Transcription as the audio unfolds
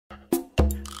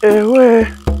Who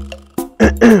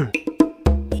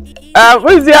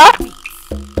is there?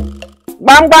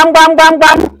 Bam, bam, bam, bam,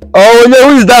 bam. Oh, yeah,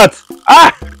 who is that?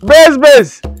 Ah,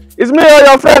 Base. It's me or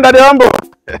your friend at the humble.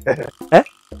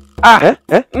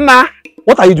 Nah.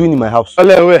 What are you doing in my house?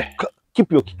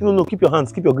 Keep your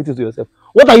hands, keep your greetings to yourself.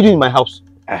 What are you doing in my house?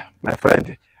 My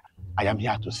friend, I am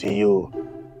here to see you.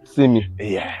 See me?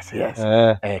 Yes.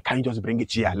 Can you just bring a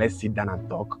chair? Let's sit down and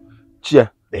talk.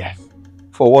 Chair? Yes.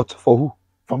 For what? For who?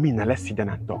 For me, now let's sit down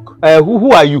and talk.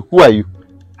 Who are you? Who are you?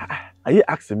 Are you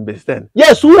asking best then?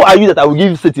 Yes, who are you that I will give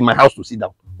you seat in my house to sit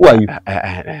down? Who are you?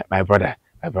 My brother,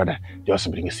 just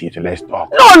bring a seat, let's talk.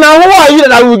 No, now who are you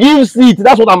that I will give seat?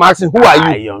 That's what I'm asking. Who are you?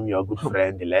 I am your good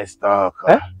friend, let's talk.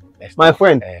 My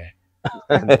friend.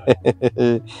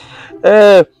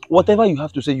 Whatever you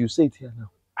have to say, you say it here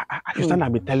now. I understand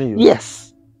I've been telling you.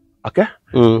 Yes. Okay?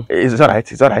 It's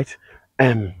alright.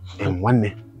 One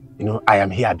day, I am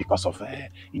here because of,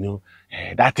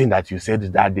 that thing that you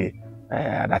said that day.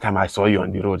 That time I saw you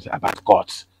on the road about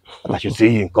court. That I should see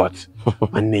you in court.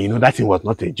 And that thing was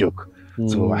not a joke.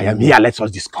 So I am here, let's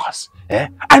just discuss.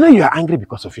 I know you are angry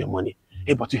because of your money.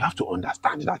 But you have to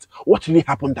understand that what really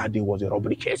happened that day was a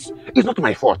robbery case. It's not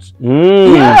my fault.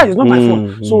 Yeah, it's not my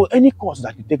fault. So any course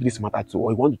that you take this matter to,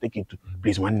 or you want to take it to,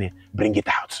 please one day bring it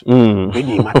out. Bring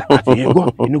the matter out.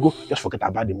 You go, just forget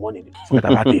about the money. Forget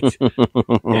about it.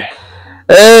 Yeah.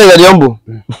 Hey, Yombo.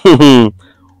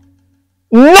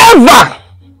 Never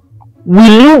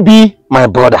will you be my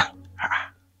brother.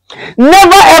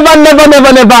 Never, ever,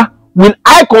 never will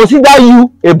I consider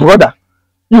you a brother.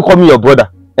 You call me your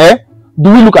brother. Do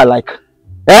we look alike?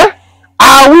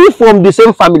 Are we from the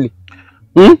same family?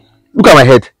 Look at my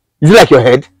head. Is it like your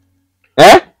head?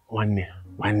 One day.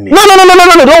 No,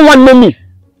 don't want me.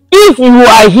 If you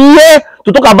are here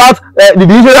to talk about the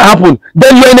decision that happened,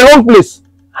 then you are in the wrong place.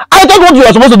 I thought what you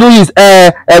are supposed to do is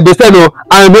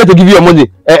I'm going to give you your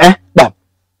money.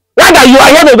 Rather, you are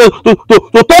here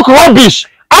to talk rubbish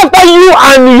after you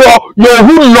and your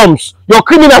hoodlums, your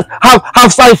criminals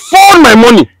have siphoned my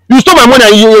money. You stole my money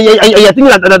and you're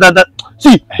thinking that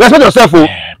see, respect yourself, oh.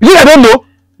 You think I don't know?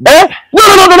 No.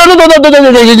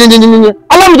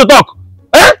 Allow me to talk.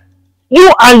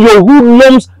 You and your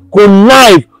hoodlums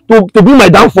connive to be my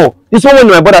downfall. This one when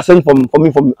my brother sent for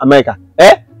me from America.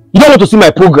 You don't want to see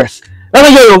my progress. That's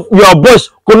why your boys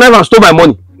connive and stole my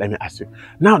money. Let me ask you.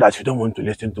 Now that you don't want to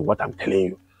listen to what I'm telling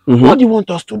you, what do you want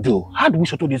us to do? How do we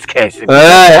settle this case?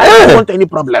 I don't want any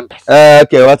problems.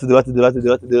 Okay, what to do?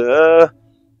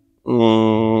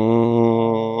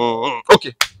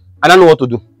 Okay, I don't know what to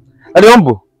do.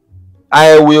 Adiyombo,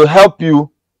 I will help you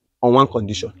on one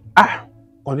condition.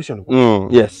 Condition?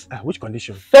 Yes. Which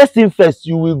condition? First thing first,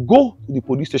 you will go to the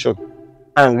police station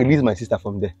and release my sister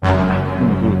from there.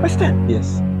 Understand?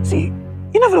 Yes. See,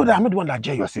 you never know that I'm not the one that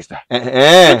jailed your sister.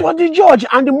 It was the judge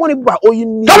and the money people are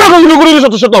owing me. Come on,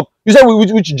 you shut up. You said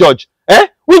which judge?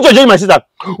 Which judge jailed my sister?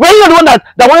 When you're the one that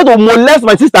wanted to molest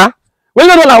my sister? When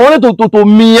you're the one that wanted to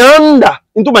meander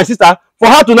into my sister for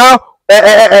her to now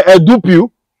dupe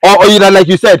you? Or you like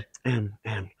you said?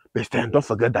 Best time, don't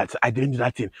forget that I didn't do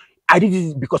that thing. I did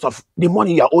this because of the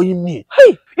money you're owing me.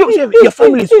 Hey, your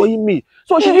family is owing me.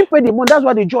 So she didn't pay the money. That's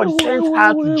why the judge sent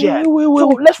her to jail. So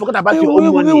let's forget about your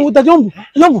own money.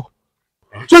 Yombo.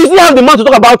 So you still have the man to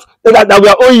talk about that we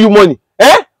are owing you money?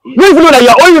 You even know that you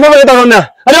are owing me $500,000 now.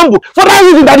 Yombo. For that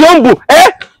reason, that Yombo,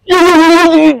 you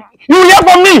will hear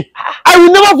from me. I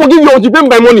will never forgive you until you pay me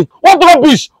my money. What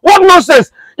rubbish? What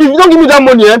nonsense? If you don't give me that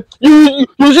money, you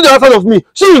will see the other side of me.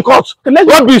 See in court.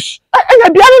 Rubbish. Hey,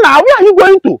 Biano, now where are you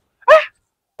going to?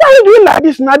 Why are you doing like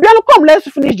this now? Biano, come, let's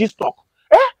finish this talk.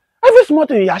 Every small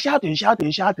thing you are shouting. If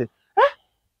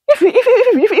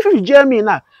you jail me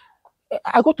now,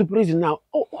 I go to prison now.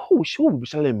 Oh, she will be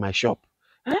selling in my shop.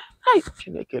 Hi,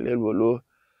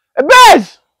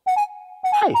 Bez!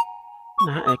 Hi.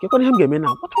 Nah, can you get me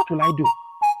now? What will I do?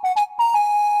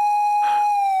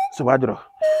 Subadro.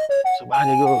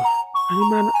 Subadro.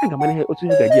 Man, I got money here. What's in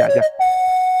the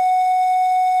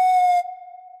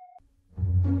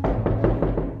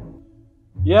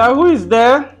Yeah, who is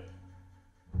there?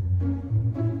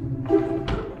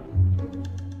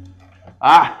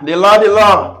 The law.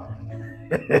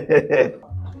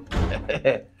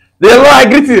 The law, I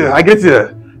greet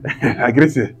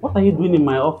you. What are you doing in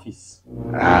my office?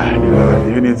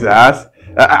 You need to ask.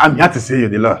 I'm here to see you,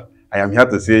 the law. I am here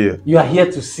to see you. You are here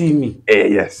to see me?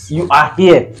 Yes. You are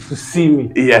here to see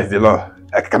me? Yes, the law.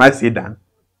 Can I sit down?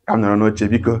 I'm not no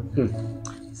Chebiko.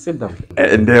 Sit down.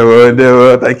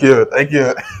 Endeavor. Thank you.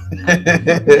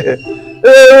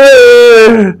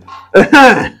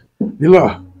 The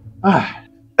law.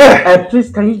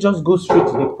 Please, can you just go straight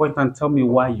to the point and tell me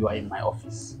why you are in my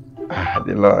office?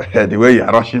 The Lord, the way you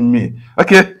are rushing me.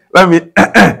 Okay, let me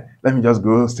let me just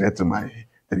go straight to my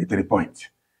three point.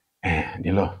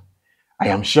 The Lord, I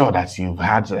am sure that you've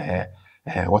heard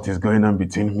what is going on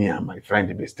between me and my friend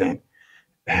the Bestain.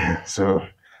 So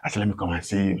I said, let me come and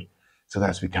see you so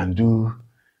that we can do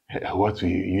what we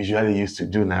usually used to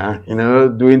do now. You know,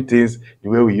 doing things the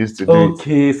way we used to do it.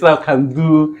 Okay, so I can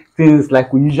do things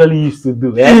like we usually used to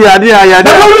do. Eh? Yeah.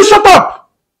 Now, will you shut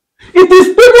up? It is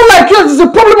people like you that is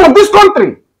the problem of this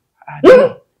country.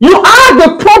 You are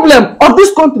the problem of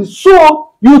this country.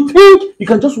 So you think you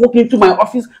can just walk into my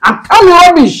office and tell me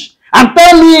rubbish and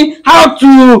tell me how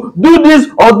to do this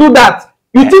or do that?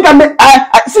 You think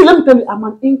see, let me tell you, I'm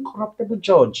an incorruptible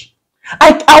judge.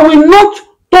 I will not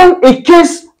turn a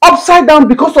case upside down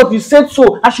because of you said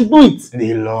so. I should do it.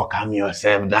 The law, calm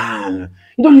yourself down.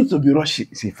 You don't need to be rushing.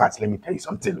 See, in fact, let me tell you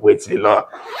something. Wait, the law.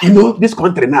 You know, this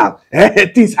country now,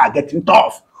 things are getting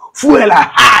tough. Fuel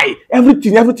are high.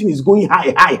 Everything is going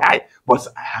high. But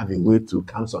I have a way to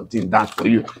calm something down for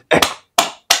you.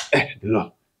 The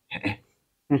law.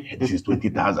 This is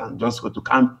 20,000. Just to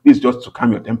calm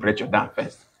your temperature down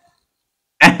first.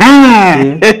 You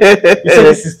said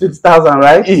this is 20,000,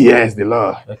 right? Yes, the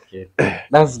law. Okay,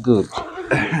 that's good.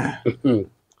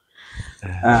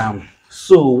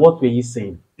 So what were you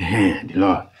saying? The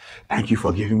Lord, thank you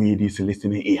for giving me this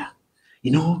listening ear.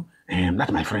 You know,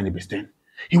 that's my friend Bestain.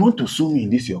 He want to sue me in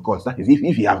this your cause. That is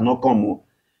if he have not come.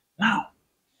 Now,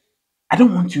 I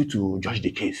don't want you to judge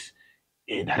the case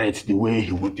direct the way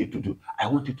he wanted to do. I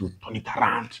want you to turn it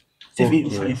around. Okay.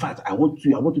 In fact, I want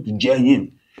you to jail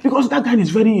him. Because that guy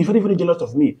is very, very, very jealous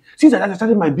of me. Since I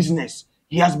started my business,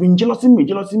 he has been jealousing me,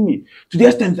 to the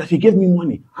extent that he gave me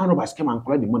money. Armed robbers came and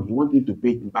collect the money. He wanted me to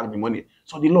pay him back the money.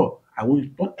 So the law, I want you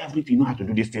to turn everything. You know how to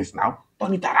do these things now.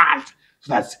 Turn it around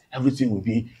so that everything will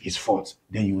be his fault.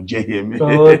 Then you jail him.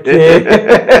 Okay.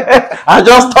 I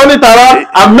just turn it around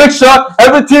and make sure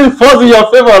everything falls in your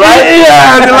favor, right?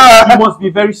 Yeah, the law. You must be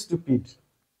very stupid.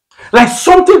 Like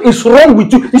something is wrong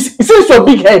with you. It seems your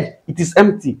big head, it is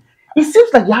empty. It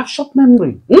seems like you have short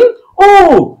memory.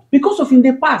 Oh, because of in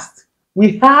the past,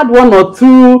 we had one or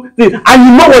two things, and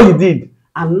you know what you did.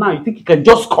 And now you think you can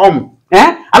just come.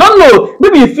 I don't know.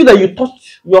 Maybe you feel that you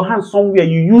touch your hand somewhere,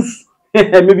 you use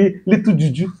maybe little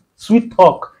juju, sweet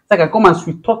talk. It's like I come and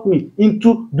sweet talk me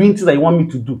into doing things that you want me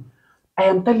to do. I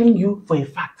am telling you for a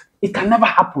fact, it can never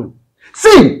happen.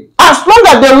 See, as long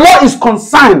as the law is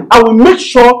concerned, I will make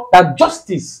sure that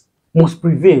justice must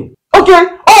prevail. Okay?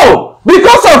 Oh,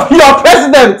 because of your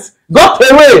president got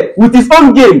away with his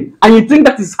own game, and you think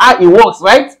that is how it works,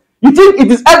 right? You think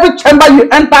it is every chamber you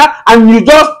enter and you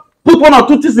just put one or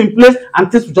two things in place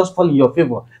and things will just fall in your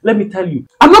favor. Let me tell you,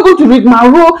 I'm not going to read my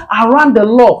role around the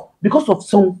law because of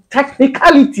some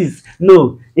technicalities.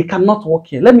 No, it cannot work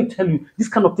here. Let me tell you, this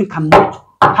kind of thing cannot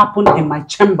happen in my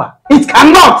chamber. It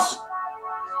cannot.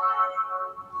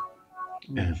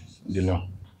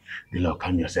 The law,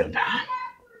 calm yourself down.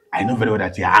 I know very well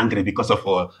that you are angry because of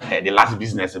the last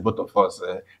business both of us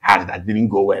had that didn't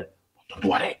go well. But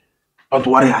don't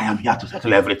worry, I am here to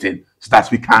settle everything so that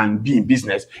we can be in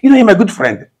business. You know, you're my good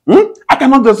friend. I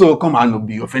cannot just come and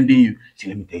be offending you. See,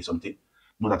 let me tell you something.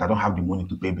 Know that I don't have the money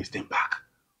to pay Bestain back.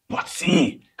 But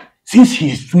see, since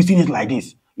he's twisting it like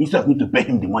this, instead of me to pay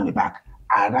him the money back,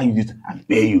 I'd rather use it and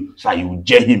pay you so you will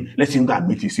jail him. Let him go and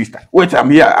meet his sister. Wait,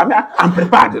 I'm here. I'm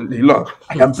prepared. The law.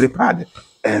 I am prepared.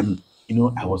 You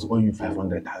know, I was owing you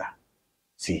 500,000.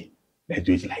 See, let's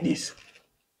do it like this.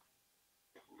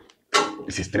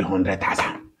 This is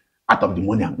 300,000. Out of the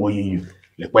money I'm owing you,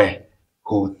 like where?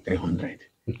 Hold 300.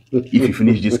 If you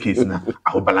finish this case now,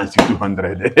 I will balance you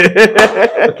 200.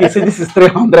 Okay, so this is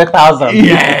 300,000.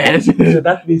 Yes. So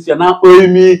that means you're now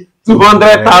owing me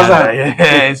 200,000.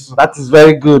 Yes. That is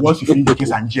very good. Once you finish the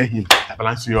case and jail him, I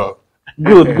balance you up.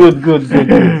 Good.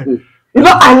 You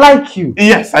know, I like you.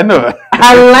 Yes, I know.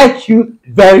 I like you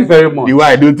very, very much. The way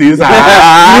I do things.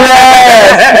 Yes.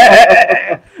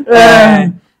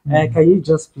 Can you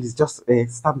just please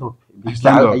stand up?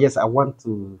 Stand up. Yes, I want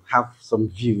to have some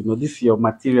view. You know, this is your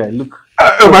material. Look.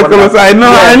 My colors, I know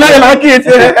you like it.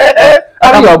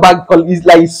 Carry your bag. It's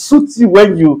like it suits you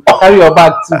when you carry your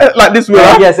bag too. Like this way.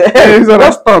 Yes.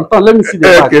 Just turn. Let me see the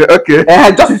bag. Okay.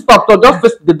 Just stop. Just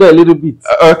face the door a little bit.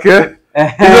 Okay.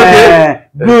 Okay.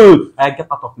 Good. Get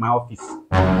out of my office.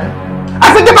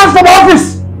 I said get out of my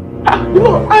office. You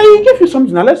know, I gave you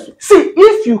something. Now let's see.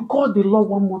 If you call the law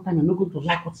one more time, you're not going to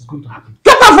like what is going to happen.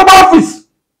 Get out of my office.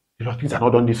 You know, things are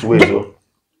not done this way, though.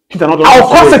 Things are not done I'll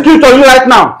call security on you right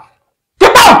now.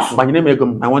 Get out. But you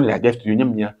name my money I gave to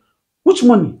you. Which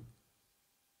money?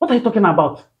 What are you talking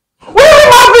about?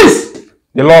 Leave office!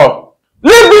 The law.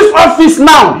 Leave this office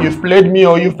now! You've played me,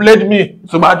 or you've played me.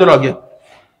 So bad again.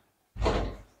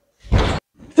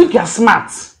 Think you're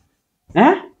smart?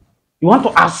 Eh? You want to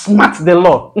outsmart the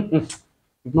law?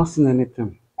 You've not seen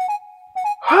anything.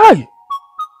 Hi!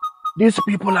 These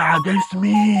people are against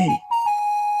me.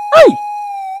 Hey!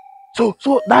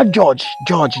 So that judge,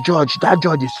 that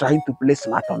judge is trying to play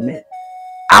smart on me.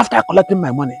 After collecting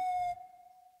my money.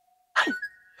 Hey!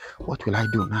 What will I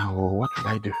do now? What will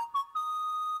I do?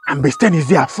 And Besten is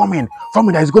there forming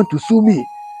that is going to sue me.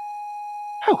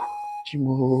 Oh,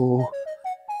 Chimo.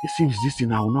 It seems this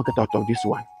thing I will not get out of this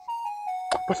one.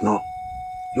 But no.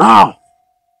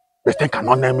 Besten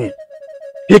cannot name me.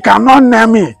 He cannot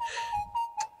name me.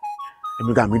 Let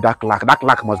me go and meet that clerk. That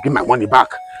clerk must give my money back.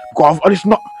 Because all this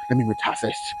not. Let me meet her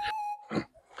first.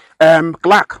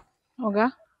 Clerk. Okay.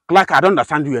 Clerk, I don't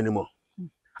understand you anymore.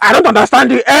 I don't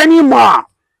understand you anymore.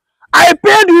 I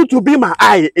paid you to be my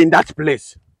eye in that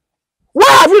place. Why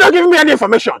have you not given me any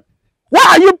information? Why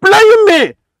are you playing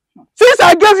me? Since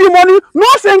I gave you money,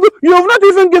 you have not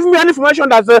even given me any information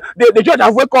that the judge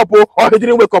have wake up or he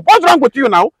didn't wake up. What's wrong with you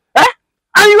now? Eh?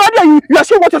 And you are there, you are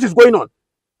seeing what else is going on.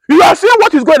 You are seeing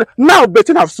what is going on. Now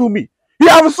Betin have sued me. You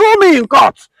have sued me in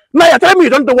court. Now you're telling me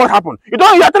you don't know what happened. You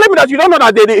are telling me that you don't know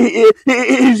that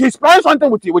he's planning something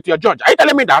with your judge. Are you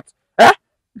telling me that? Eh?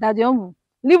 Daddy,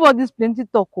 leave all this plenty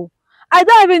talk. I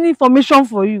don't have any information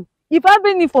for you. If I have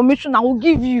any information, I will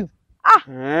give you. If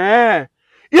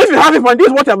you have it, this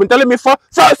is what you have been telling me for.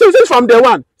 So since from day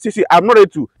one, see, I'm not ready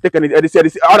to take any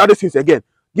other things again.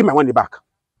 Give my money back.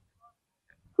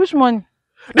 Which money?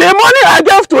 The money I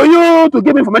gave to you to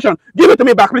give me information. Give it to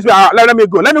me back, please. Let me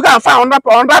go. Let me go and find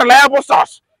another reliable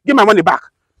source. Give my money back.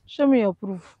 Show me your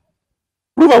proof.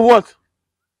 Proof of what?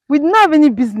 We don't have any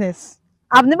business.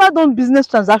 I've never done business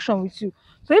transaction with you.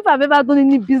 So if I've ever done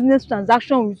any business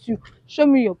transaction with you, show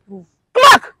me your proof.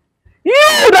 Clerk! You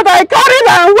that I carried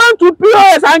and went to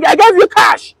POS and I gave you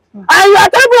cash. And you are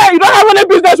telling me that you don't have any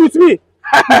business with me.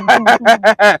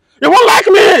 You won't like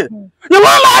me. You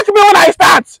won't like me when I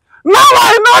start. Now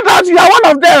I know that you are one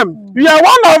of them. You are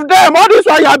one of them. All this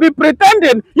while you have been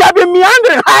pretending. You have been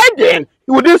meandering, hiding.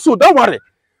 You will so don't worry.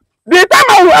 The time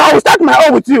I will start my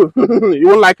own with you, you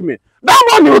won't like me. That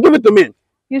one you will give it to me.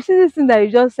 You see this thing that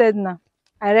you just said now?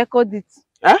 I record it.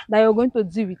 Huh? That you're going to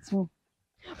deal with me.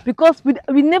 Because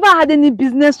we never had any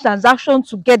business transaction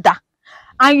together.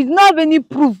 And you did not have any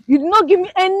proof. You did not give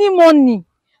me any money.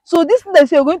 So this thing that you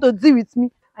say you're going to deal with me,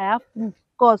 I have proof.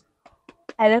 Because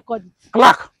I record it.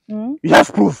 Clerk, you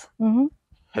have proof.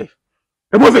 Hey,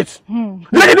 remove it.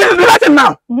 Delete it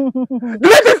now.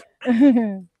 Delete it.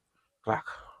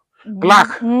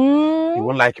 Clerk, you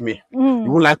won't like me. You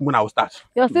won't like me when I will start.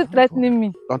 You're still threatening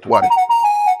me. Don't worry.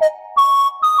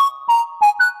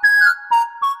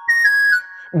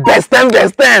 Besten. The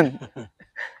stand.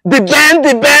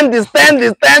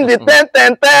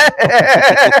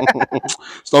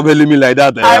 Stop hailing me like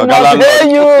that. I must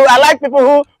hail you. I like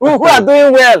people who are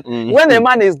doing well. When a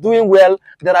man is doing well,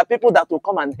 there are people that will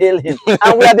come and hail him.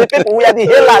 And we are the people, we are the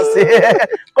hailers.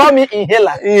 Call me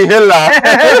inhaler.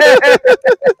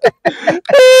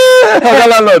 Oga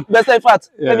Landlord. Besten, in fact,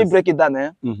 Yes. let me break it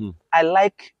down. I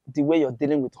like the way you're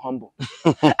dealing with Humble.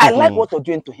 I like what you're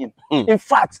doing to him. In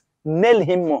fact, nail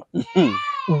him more.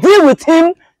 Deal with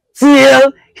him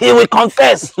till he will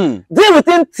confess. Deal with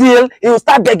him till he will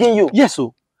start begging you. Yes,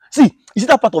 so see, you see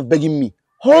that part of begging me?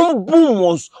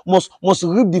 Humble must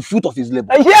reap the fruit of his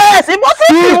labor. Yes, he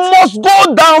He must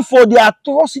go down for the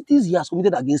atrocities he has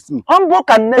committed against me. Humble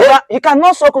can never, he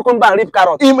cannot sow cucumber and reap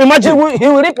carrot. Imagine. He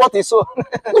will reap what he sow.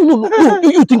 No,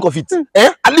 you think of it.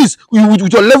 At least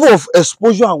with your level of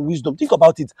exposure and wisdom, think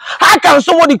about it. How can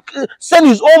somebody send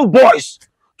his own boys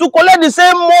to collect the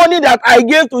same money that I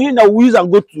gave to him that we use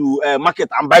and go to market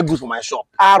and buy goods for my shop?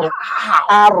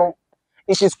 Arrow.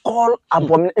 It is called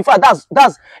abomination. In fact,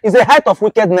 that's is the height of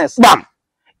wickedness. Bam!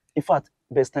 In fact,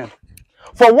 Besten,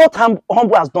 for what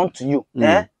Humble has done to you,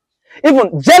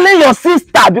 even jailing your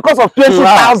sister because of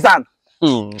 20,000,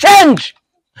 change.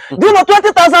 Do you know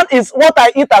 20,000 is what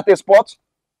I eat at a spot?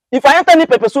 If I enter any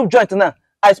pepper soup joint now,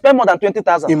 I spend more than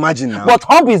 20,000. Imagine now. But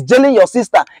Humble is jailing your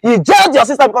sister. He jailed your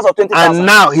sister because of 20,000. And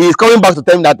now he is coming back to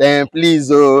tell me that, please,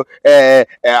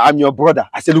 I'm your brother.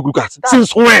 I said, look at.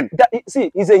 Since when? See,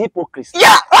 he's a hypocrite.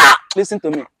 Yeah! Listen to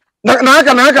me. Let Let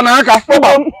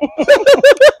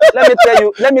me tell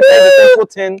you the simple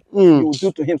thing you will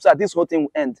do to him so that this whole thing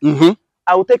will end.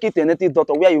 I will take you to a native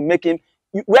doctor where you make him,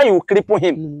 where you cripple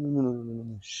him.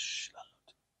 No. Shh.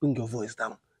 Bring your voice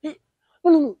down.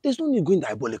 No. There's no need going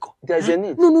diabolical. There's a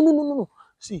need. No.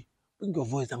 See, bring your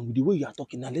voice down with the way you are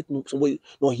talking now. Let somebody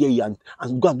not hear you and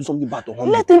go and do something bad to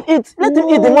Humble. Let him eat. Let him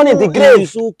eat the money in the grave.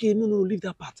 It's okay. No, leave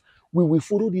that part. We will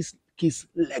follow this case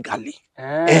legally.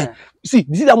 See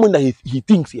that money that he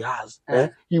thinks he has.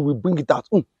 He will bring it out.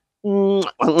 You don't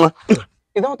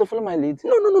want to follow my lead?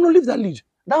 No, leave that lead.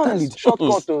 That one is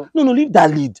shortcut though. No, leave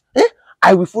that lead.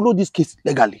 I will follow this case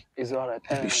legally. It's all right.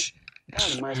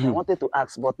 That reminds me. I wanted to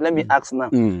ask, but let me ask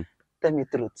now. Tell me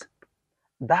the truth.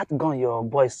 That gun your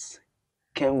boys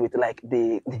came with, like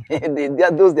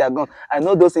those their gun. I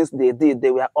know those things they did.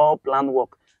 They were all planned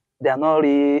work. They are not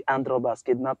really armed robbers,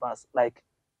 kidnappers. Like,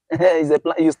 it's a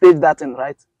plan. You staged that in,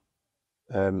 right?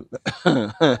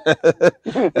 Oga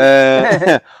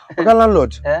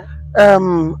Landlord. I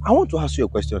want to ask you a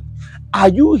question. Are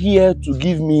you here to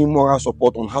give me moral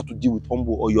support on how to deal with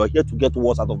Humble, or you are here to get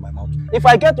words out of my mouth? If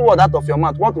I get word out of your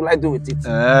mouth, what will I do with it?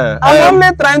 I'm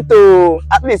only trying to,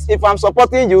 at least if I'm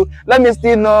supporting you, let me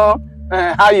still know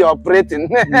how you're operating.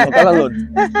 Oga Landlord,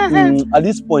 at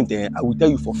this point, I will tell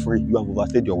you for free, you have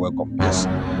overstayed your welcome. Yes.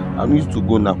 I need to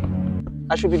go now.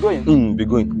 I should be going? Be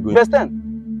going. Best then.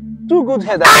 Two good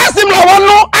heads.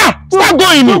 Start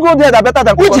going. Two good heads are better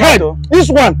than which head? This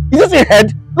one. Is this a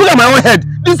head? Look at my own head.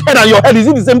 This head and your head, is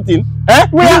it the same thing?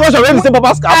 We are the same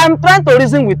papa scalp. I'm trying to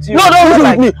reason with you. No, don't reason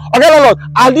with me. Okay, Lord.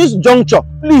 At this juncture,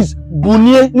 please,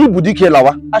 Bunye ni budike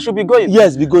lawa. I should be going.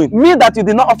 Yes, be going. Me that you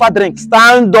did not offer drinks.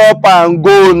 Stand up and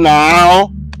go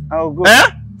now. I'll go.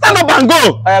 Stand up and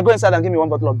go. I go inside and give me one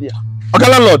bottle of beer.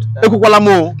 Okay, Lord. Don't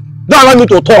allow me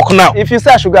to talk now. If you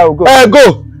say I should go, I will go.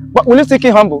 Go. But will you still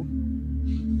keep Humble?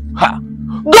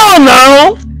 Go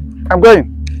now. I'm going.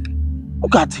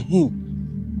 Look at him.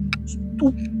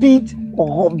 Stupid,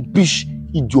 rubbish,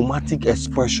 idiomatic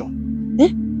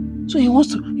expression. So he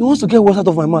wants to get words out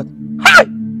of my mouth.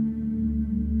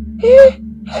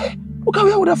 Look at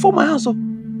where I would have found my answer.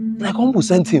 Like Humble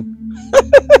sent him.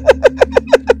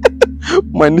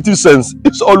 My native sense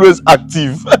is always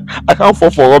active. I can't fall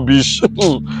for rubbish.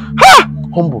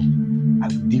 Humble, I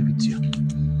will deal with you.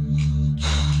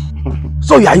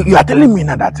 So you are telling me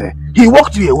now that he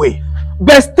walked you away?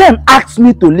 Bestem asked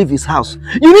me to leave his house.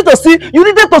 You needed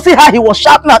to see how he was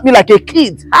shouting at me like a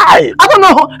kid. I don't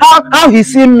know how he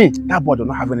seen me. That boy does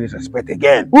not have any respect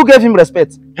again. Who gave him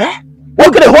respect?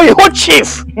 Look at the whole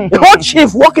chief. The whole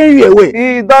chief walking you away.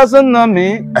 He doesn't know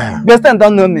me. Bestem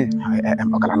don't know me.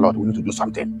 Oga Landlord, we need to do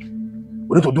something.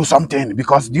 We need to do something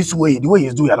because the way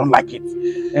he's doing, I don't like it.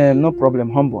 No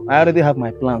problem, Humble. I already have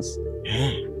my plans.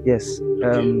 Yes.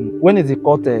 When is the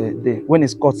court day? When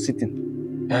is court sitting?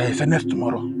 It's next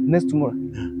tomorrow. Next tomorrow?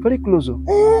 Very close.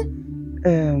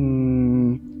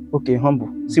 Okay, Humble.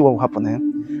 See what will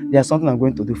happen. There's something I'm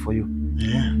going to do for you.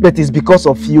 But it's because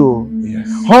of you. Yes.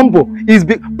 Humble.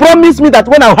 Promise me that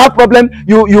when I have problem,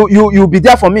 you'll be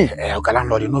there for me. Oga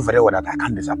Landlord, you know very well that I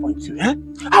can't disappoint you.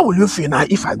 How will you feel now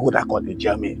if I go that court in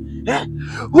Germany?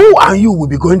 Who and you will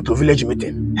be going to village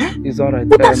meeting? It's alright.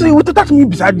 Without me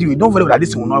beside you, you don't very well that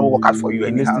this will not work out for you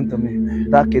anyhow. Listen to me.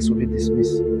 That case will be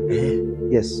dismissed.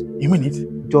 Yes. You mean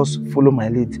it? Just follow my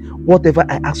lead. Whatever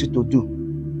I ask you to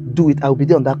do it. I will be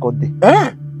there on that court day.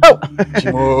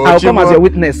 I'll come as your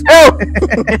witness.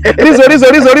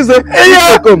 Rizzo.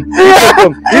 Welcome.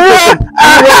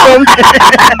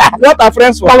 What are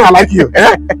friends for? I like you.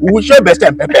 We will show best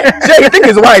and Pepe. Say you think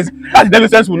it's wise that the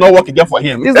nonsense will not work again for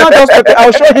him. It's not just Pepe.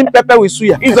 I'll show him Pepe with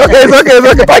suya. It's okay.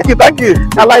 Thank you.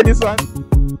 I like this one.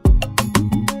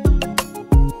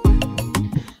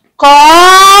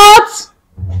 Cut!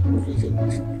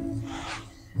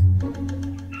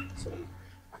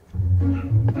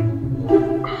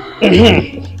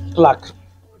 Clark,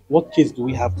 what case do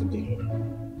we have today?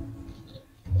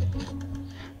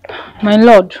 My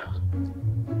lord,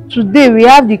 today we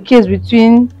have the case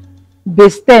between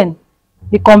Besten,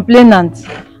 the complainant,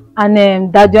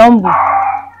 and Daddy Humble,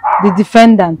 the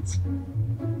defendant.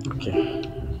 Okay.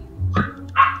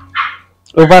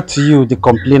 Over to you, the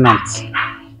complainant.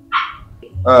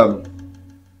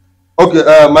 Okay,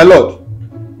 my lord.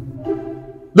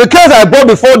 The case I brought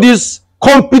before this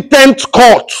competent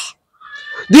court,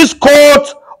 this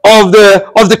court of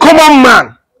the common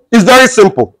man, is very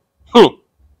simple.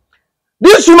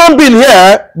 This human being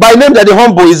here, by name Daddy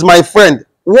Humble, is my friend.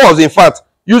 Was, in fact,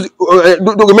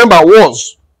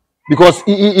 was, because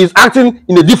he is acting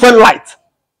in a different light.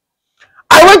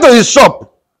 I went to his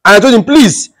shop and I told him,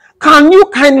 please, can you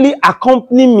kindly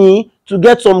accompany me to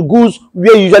get some goods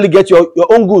where you usually get your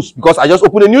own goods, because I just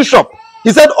opened a new shop.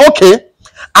 He said, okay.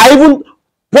 I even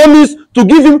promised to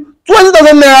give him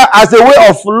 20,000 naira as a way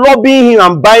of lobbying him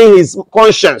and buying his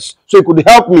conscience so he could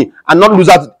help me and not lose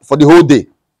out for the whole day.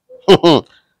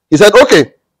 He said,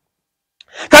 okay.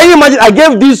 Can you imagine? I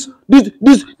gave this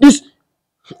this.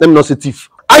 Let me not say thief.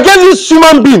 I gave this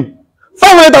human being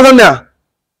 500,000 naira.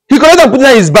 He collected and put it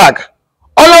in his bag.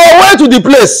 On our way to the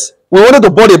place, we wanted to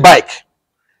board a bike.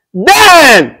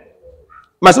 Then,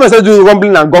 my son started doing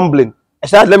rumbling and grumbling. I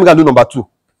said, let me go and do number 2.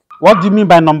 What do you mean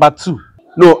by number 2?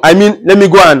 No, I mean, let me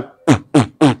go and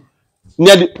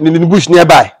near the bush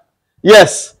nearby.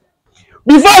 Yes.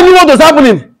 Before I knew what was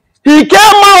happening, he came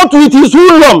out with his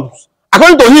hoodlums,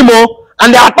 according to him,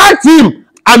 and they attacked him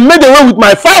and made away with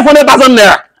my 500,000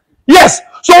 naira. Yes.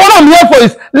 So what I'm here for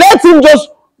is let him just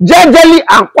gently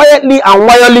and quietly and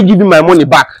wildly give me my money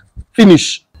back.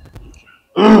 Finish.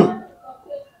 The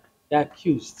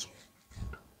accused.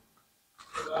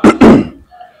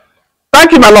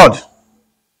 Thank you, my lord.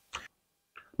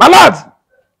 My lord,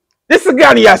 this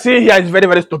guy you are seeing here is very,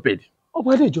 very stupid. Oh,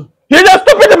 why did you? He's a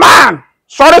stupid man.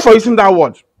 Sorry for using that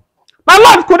word. My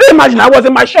lord, could you imagine I was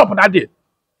in my shop that day?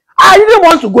 I didn't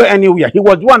want to go anywhere. He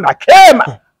was the one that came.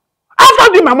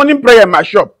 After doing my morning prayer in my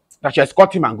shop, that she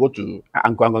escort him and go to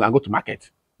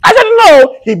market. I said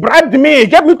no. He bribed me. He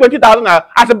gave me 20,000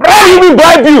 as a bribe. He will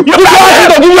bribe you. You bribed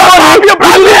him to give you money. You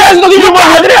bribed me to give you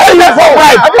money.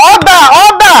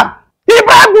 Order. He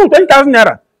bribed me 20,000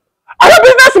 naira. As a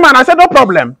businessman, I said no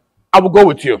problem. I will go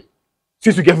with you.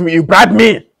 Since you bribed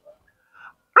me.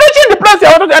 Reaching the place,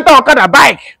 I wanted to enter Okada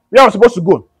bike. Where I was supposed to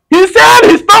go. He said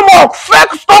his stomach,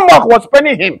 fake stomach, was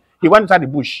paining him. He went inside the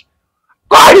bush.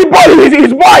 Called his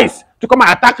boys to come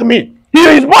and attack me.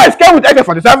 His boys came with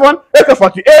AK-47,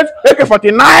 AK-48,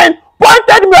 AK-49,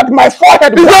 pointed me at my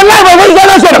forehead. He's alive, I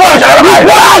want to support.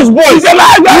 His boys. He's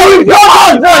alive.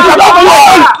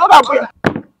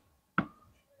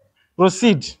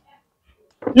 Proceed.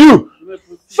 You.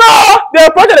 So they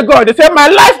approached the God. They said, my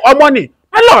life or money?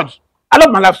 My lord, I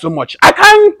love my life so much. I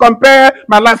can't compare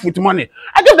my life with money.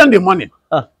 I gave them the money.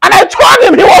 And I told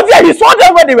him, he was there. He saw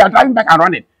them when they were driving back and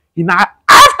running.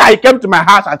 After he came to my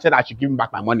house and said I should give him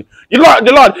back my money. The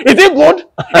Lord, is it good? Is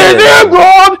it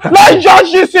good? Let's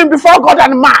judge this thing before God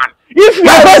and man. If you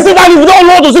are sit down, if you don't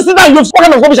know to sit down, you've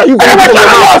spoken of rubbish and you've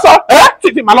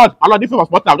see, my lord, if it was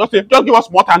more time, just give us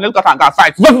more time, let's go and go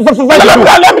fight.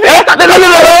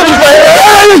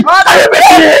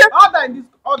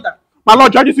 Order. My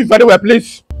lord, judge this very well,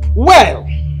 please. Well,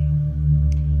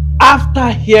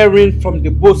 after hearing from the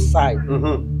both sides,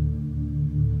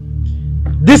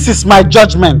 this is my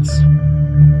judgment.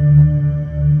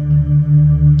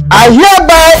 I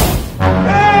hereby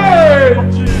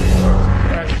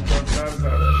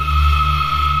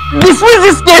dismiss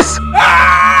this case.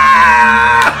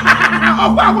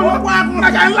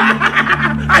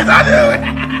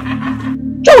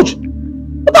 George,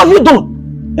 what have you done?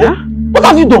 Yeah? What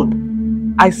have you done?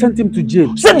 I sent him to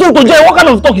jail. Sent him to jail? What kind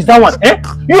of talk is that one?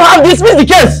 You have dismissed the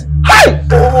case. Hi!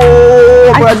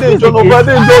 Oh, brother John, what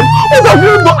have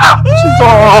you done? Jesus!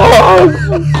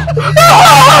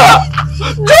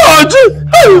 George!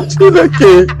 Hey,